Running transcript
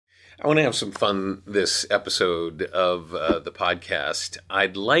I want to have some fun this episode of the podcast.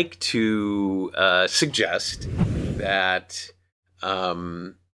 I'd like to suggest that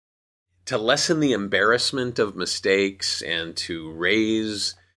to lessen the embarrassment of mistakes and to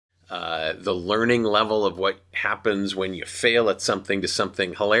raise the learning level of what happens when you fail at something to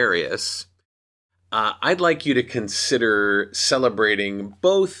something hilarious, I'd like you to consider celebrating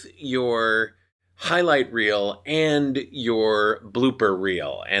both your highlight reel and your blooper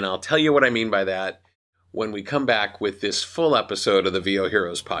reel. And I'll tell you what I mean by that when we come back with this full episode of the VO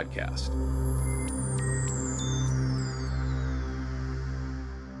Heroes podcast.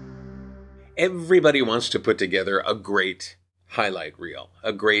 Everybody wants to put together a great highlight reel,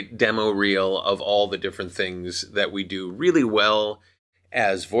 a great demo reel of all the different things that we do really well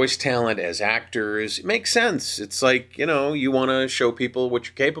as voice talent, as actors. It makes sense. It's like, you want to show people what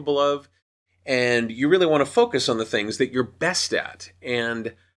you're capable of. And you really want to focus on the things that you're best at.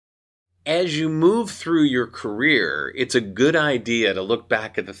 And as you move through your career, it's a good idea to look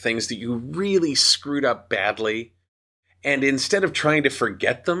back at the things that you really screwed up badly. And instead of trying to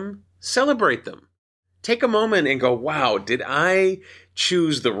forget them, celebrate them. Take a moment and go, wow, did I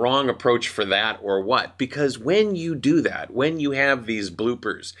choose the wrong approach for that or what? Because when you do that, when you have these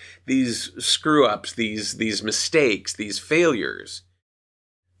bloopers, these screw-ups, these mistakes, these failures,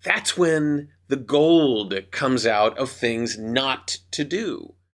 that's when the gold comes out of things not to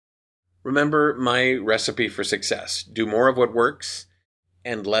do. Remember my recipe for success. Do more of what works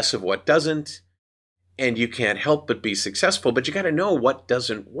and less of what doesn't. And you can't help but be successful, but you got to know what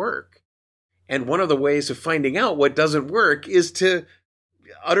doesn't work. And one of the ways of finding out what doesn't work is to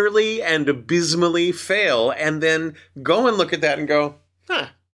utterly and abysmally fail and then go and look at that and go,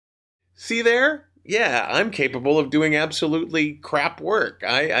 see there? Yeah, I'm capable of doing absolutely crap work.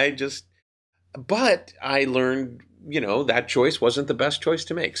 But I learned, that choice wasn't the best choice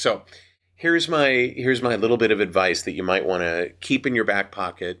to make. So here's my little bit of advice that you might want to keep in your back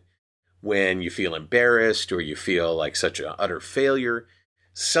pocket when you feel embarrassed or you feel like such an utter failure.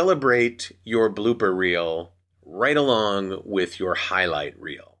 Celebrate your blooper reel right along with your highlight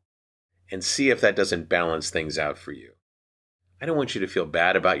reel and see if that doesn't balance things out for you. I don't want you to feel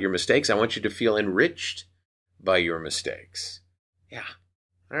bad about your mistakes. I want you to feel enriched by your mistakes. Yeah.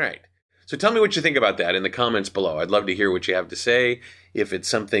 All right. So tell me what you think about that in the comments below. I'd love to hear what you have to say. If it's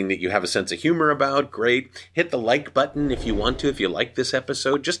something that you have a sense of humor about, great. Hit the like button if you want to, if you like this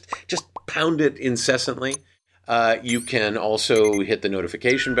episode. Just pound it incessantly. You can also hit the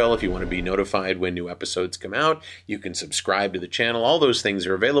notification bell if you want to be notified when new episodes come out. You can subscribe to the channel. All those things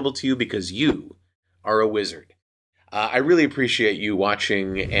are available to you because you are a wizard. I really appreciate you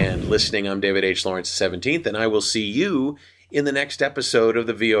watching and listening. I'm David H. Lawrence 17th, and I will see you in the next episode of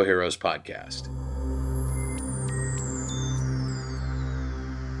the VO Heroes podcast.